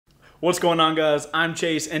What's going on, guys? I'm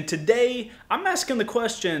Chase, and today I'm asking the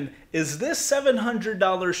question, is this $700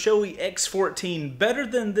 Shoei X-14 better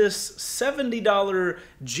than this $70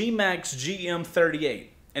 GMax GM38?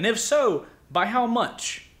 And if so, by how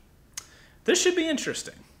much? This should be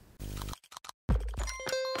interesting.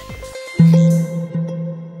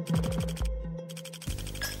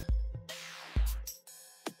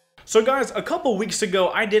 So guys, a couple weeks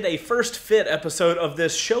ago I did a first fit episode of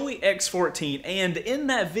this Shoei X-14, and in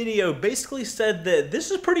that video basically said that this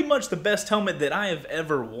is pretty much the best helmet that I have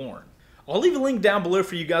ever worn. I'll leave a link down below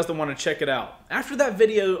for you guys that want to check it out. After that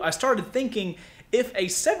video I started thinking, if a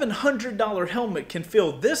 $700 helmet can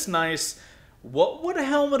feel this nice, what would a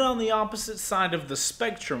helmet on the opposite side of the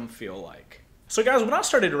spectrum feel like? So guys, when I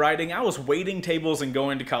started riding, I was waiting tables and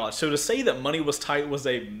going to college, so to say that money was tight was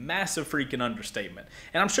a massive freaking understatement.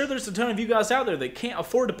 And I'm sure there's a ton of you guys out there that can't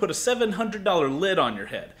afford to put a $700 lid on your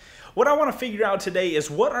head. What I want to figure out today is,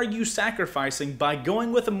 what are you sacrificing by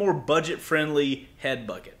going with a more budget-friendly head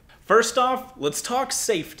bucket? First off, let's talk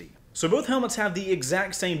safety. So both helmets have the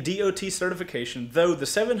exact same DOT certification, though the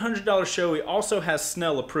 $700 Shoei also has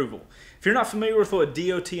Snell approval. If you're not familiar with what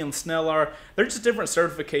DOT and Snell are, they're just different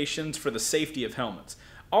certifications for the safety of helmets.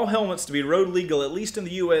 All helmets, to be road legal, at least in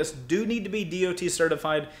the US, do need to be DOT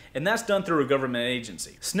certified, and that's done through a government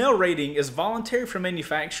agency. Snell rating is voluntary for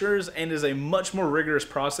manufacturers and is a much more rigorous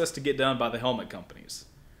process to get done by the helmet companies.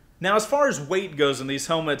 Now, as far as weight goes in these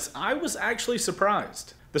helmets, I was actually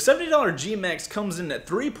surprised. The $70 GMax comes in at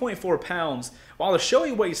 3.4 pounds, while the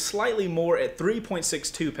Shoei weighs slightly more at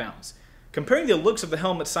 3.62 pounds. Comparing the looks of the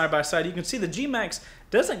helmet side by side, you can see the GMax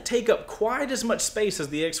doesn't take up quite as much space as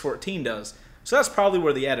the X-14 does, so that's probably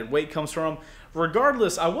where the added weight comes from.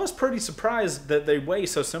 Regardless, I was pretty surprised that they weigh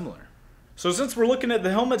so similar. So since we're looking at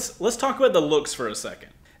the helmets, let's talk about the looks for a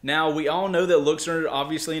second. Now, we all know that looks are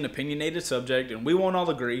obviously an opinionated subject, and we won't all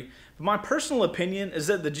agree, but my personal opinion is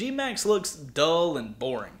that the GMax looks dull and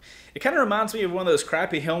boring. It kind of reminds me of one of those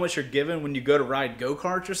crappy helmets you're given when you go to ride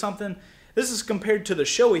go-karts or something. This is compared to the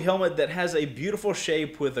Shoei helmet that has a beautiful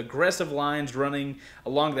shape with aggressive lines running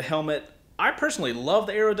along the helmet. I personally love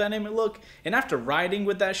the aerodynamic look, and after riding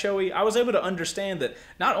with that Shoei, I was able to understand that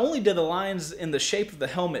not only do the lines in the shape of the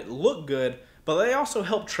helmet look good, but they also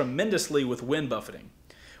help tremendously with wind buffeting.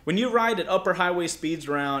 When you ride at upper highway speeds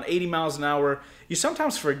around 80 miles an hour, you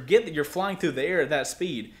sometimes forget that you're flying through the air at that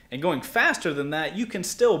speed, and going faster than that, you can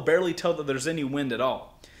still barely tell that there's any wind at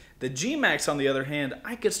all. The GMax, on the other hand,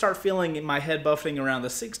 I could start feeling my head buffeting around the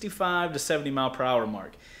 65 to 70 mile per hour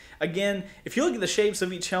mark. Again, if you look at the shapes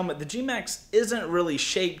of each helmet, the GMax isn't really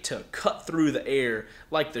shaped to cut through the air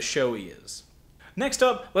like the Shoei is. Next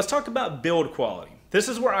up, let's talk about build quality. This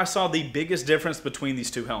is where I saw the biggest difference between these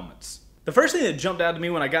two helmets. The first thing that jumped out to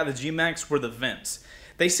me when I got the GMax were the vents.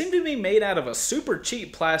 They seem to be made out of a super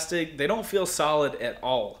cheap plastic. They don't feel solid at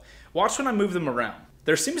all. Watch when I move them around.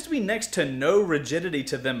 There seems to be next to no rigidity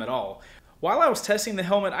to them at all. While I was testing the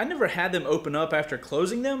helmet, I never had them open up after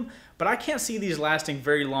closing them, but I can't see these lasting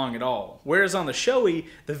very long at all. Whereas on the Shoei,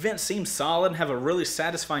 the vents seem solid and have a really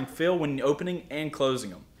satisfying feel when opening and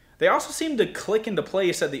closing them. They also seem to click into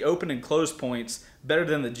place at the open and close points better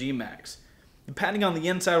than the GMax. The padding on the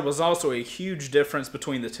inside was also a huge difference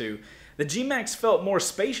between the two. The GMax felt more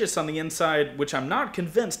spacious on the inside, which I'm not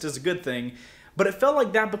convinced is a good thing, but it felt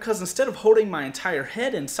like that because instead of holding my entire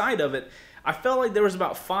head inside of it, I felt like there was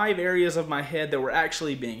about 5 areas of my head that were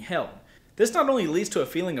actually being held. This not only leads to a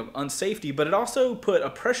feeling of unsafety, but it also put a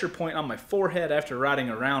pressure point on my forehead after riding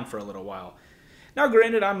around for a little while. Now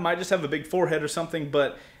granted, I might just have a big forehead or something,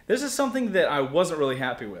 but this is something that I wasn't really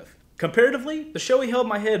happy with. Comparatively, the Shoei held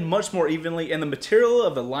my head much more evenly, and the material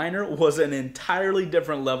of the liner was an entirely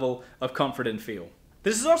different level of comfort and feel.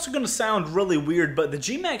 This is also going to sound really weird, but the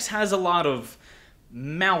GMax has a lot of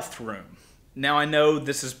mouth room. Now I know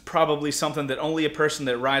this is probably something that only a person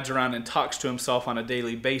that rides around and talks to himself on a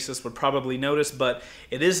daily basis would probably notice, but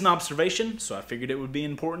it is an observation, so I figured it would be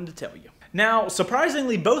important to tell you. Now,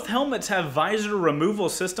 surprisingly, both helmets have visor removal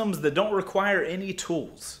systems that don't require any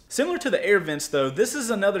tools. Similar to the air vents though, this is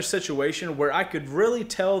another situation where I could really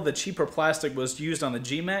tell the cheaper plastic was used on the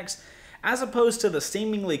GMax as opposed to the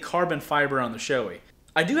seemingly carbon fiber on the Shoei.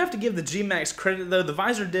 I do have to give the GMax credit though, the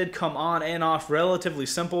visor did come on and off relatively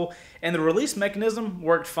simple, and the release mechanism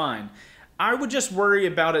worked fine. I would just worry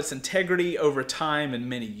about its integrity over time and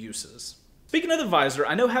many uses. Speaking of the visor,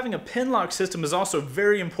 I know having a pin lock system is also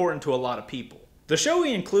very important to a lot of people. The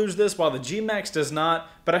Shoei includes this while the GMax does not,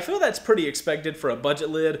 but I feel that's pretty expected for a budget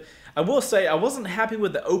lid. I will say I wasn't happy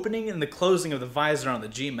with the opening and the closing of the visor on the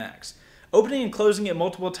GMax. Opening and closing it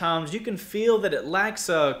multiple times, you can feel that it lacks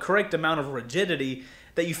a correct amount of rigidity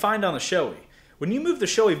that you find on the Shoei. When you move the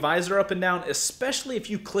Shoei visor up and down, especially if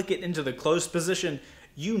you click it into the closed position,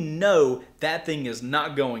 you know that thing is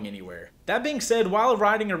not going anywhere. That being said, while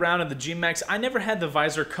riding around in the GMax, I never had the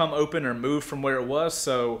visor come open or move from where it was,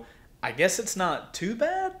 so I guess it's not too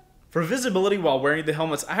bad. For visibility while wearing the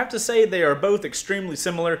helmets, I have to say they are both extremely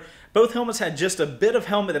similar. Both helmets had just a bit of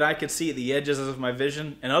helmet that I could see at the edges of my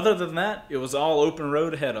vision, and other than that, it was all open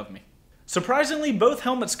road ahead of me. Surprisingly, both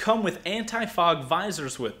helmets come with anti-fog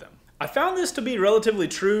visors with them. I found this to be relatively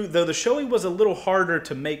true, though the Shoei was a little harder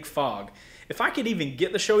to make fog. If I could even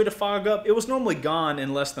get the Shoei to fog up, it was normally gone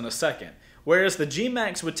in less than a second, whereas the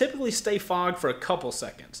GMax would typically stay fogged for a couple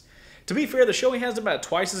seconds. To be fair, the Shoei has about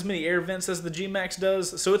twice as many air vents as the GMax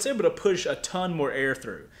does, so it's able to push a ton more air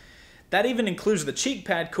through. That even includes the cheek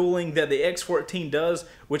pad cooling that the X-14 does,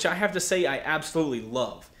 which I have to say I absolutely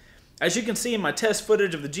love. As you can see in my test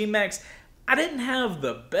footage of the GMax, I didn't have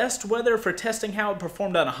the best weather for testing how it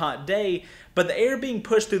performed on a hot day, but the air being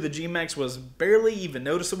pushed through the GMax was barely even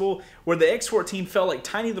noticeable, where the X-14 felt like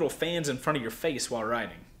tiny little fans in front of your face while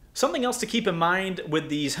riding. Something else to keep in mind with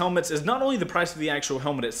these helmets is not only the price of the actual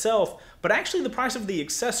helmet itself, but actually the price of the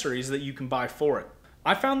accessories that you can buy for it.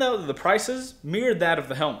 I found out that the prices mirrored that of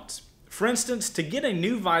the helmets. For instance, to get a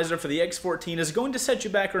new visor for the X-14 is going to set you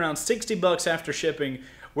back around 60 bucks after shipping,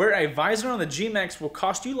 where a visor on the GMax will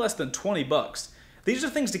cost you less than 20 bucks. These are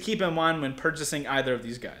things to keep in mind when purchasing either of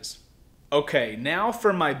these guys. Okay, now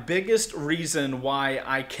for my biggest reason why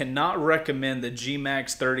I cannot recommend the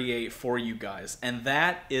GMax 38 for you guys, and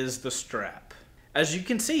that is the strap. As you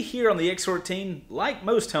can see here on the X-14, like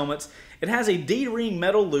most helmets, it has a D-ring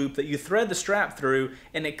metal loop that you thread the strap through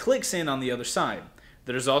and it clicks in on the other side.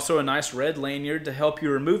 There's also a nice red lanyard to help you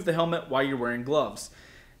remove the helmet while you're wearing gloves.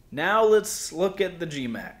 Now let's look at the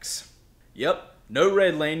GMax. Yep, no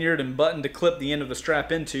red lanyard and button to clip the end of the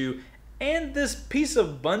strap into, and this piece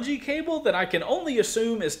of bungee cable that I can only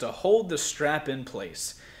assume is to hold the strap in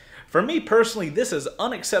place. For me personally, this is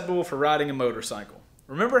unacceptable for riding a motorcycle.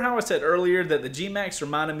 Remember how I said earlier that the GMax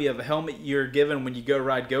reminded me of a helmet you're given when you go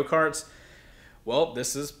ride go-karts? Well,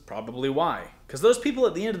 this is probably why. Because those people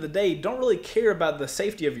at the end of the day don't really care about the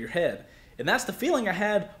safety of your head. And that's the feeling I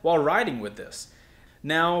had while riding with this.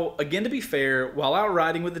 Now, again to be fair, while out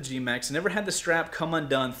riding with the GMax, I never had the strap come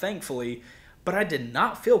undone, thankfully, but I did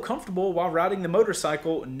not feel comfortable while riding the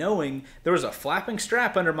motorcycle knowing there was a flapping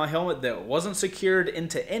strap under my helmet that wasn't secured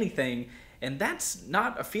into anything, and that's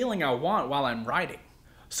not a feeling I want while I'm riding.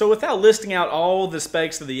 So without listing out all the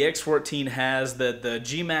specs that the X-14 has that the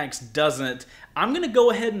GMax doesn't, I'm going to go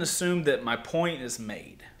ahead and assume that my point is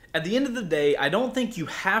made. At the end of the day, I don't think you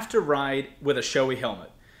have to ride with a Shoei helmet.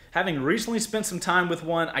 Having recently spent some time with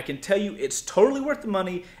one, I can tell you it's totally worth the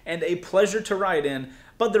money and a pleasure to ride in,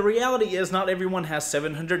 but the reality is not everyone has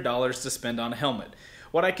 $700 to spend on a helmet.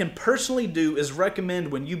 What I can personally do is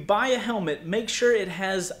recommend when you buy a helmet, make sure it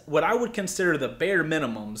has what I would consider the bare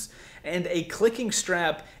minimums, and a clicking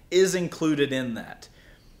strap is included in that.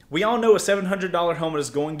 We all know a $700 helmet is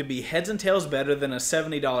going to be heads and tails better than a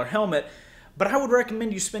 $70 helmet, but I would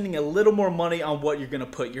recommend you spending a little more money on what you're going to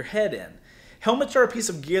put your head in. Helmets are a piece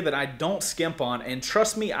of gear that I don't skimp on, and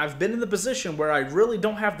trust me, I've been in the position where I really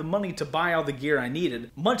don't have the money to buy all the gear I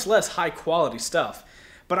needed, much less high quality stuff.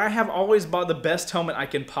 But I have always bought the best helmet I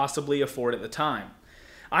can possibly afford at the time.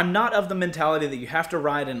 I'm not of the mentality that you have to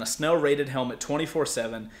ride in a Snell rated helmet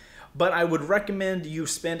 24/7, but I would recommend you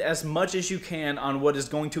spend as much as you can on what is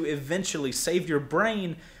going to eventually save your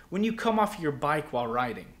brain when you come off your bike while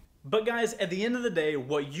riding. But guys, at the end of the day,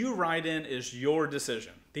 what you ride in is your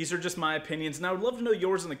decision. These are just my opinions, and I would love to know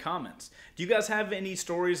yours in the comments. Do you guys have any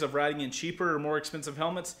stories of riding in cheaper or more expensive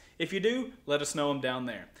helmets? If you do, let us know them down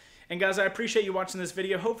there. And guys, I appreciate you watching this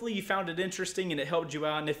video. Hopefully you found it interesting and it helped you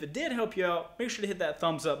out. And if it did help you out, make sure to hit that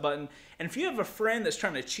thumbs up button. And if you have a friend that's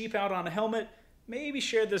trying to cheap out on a helmet, maybe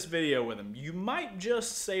share this video with them. You might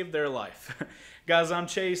just save their life. Guys, I'm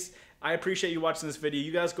Chase. I appreciate you watching this video.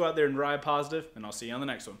 You guys go out there and ride positive, and I'll see you on the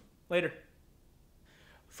next one. Later.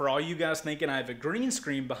 For all you guys thinking I have a green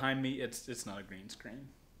screen behind me, it's not a green screen.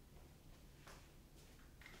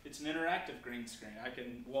 It's an interactive green screen. I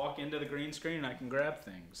can walk into the green screen and I can grab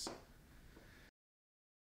things.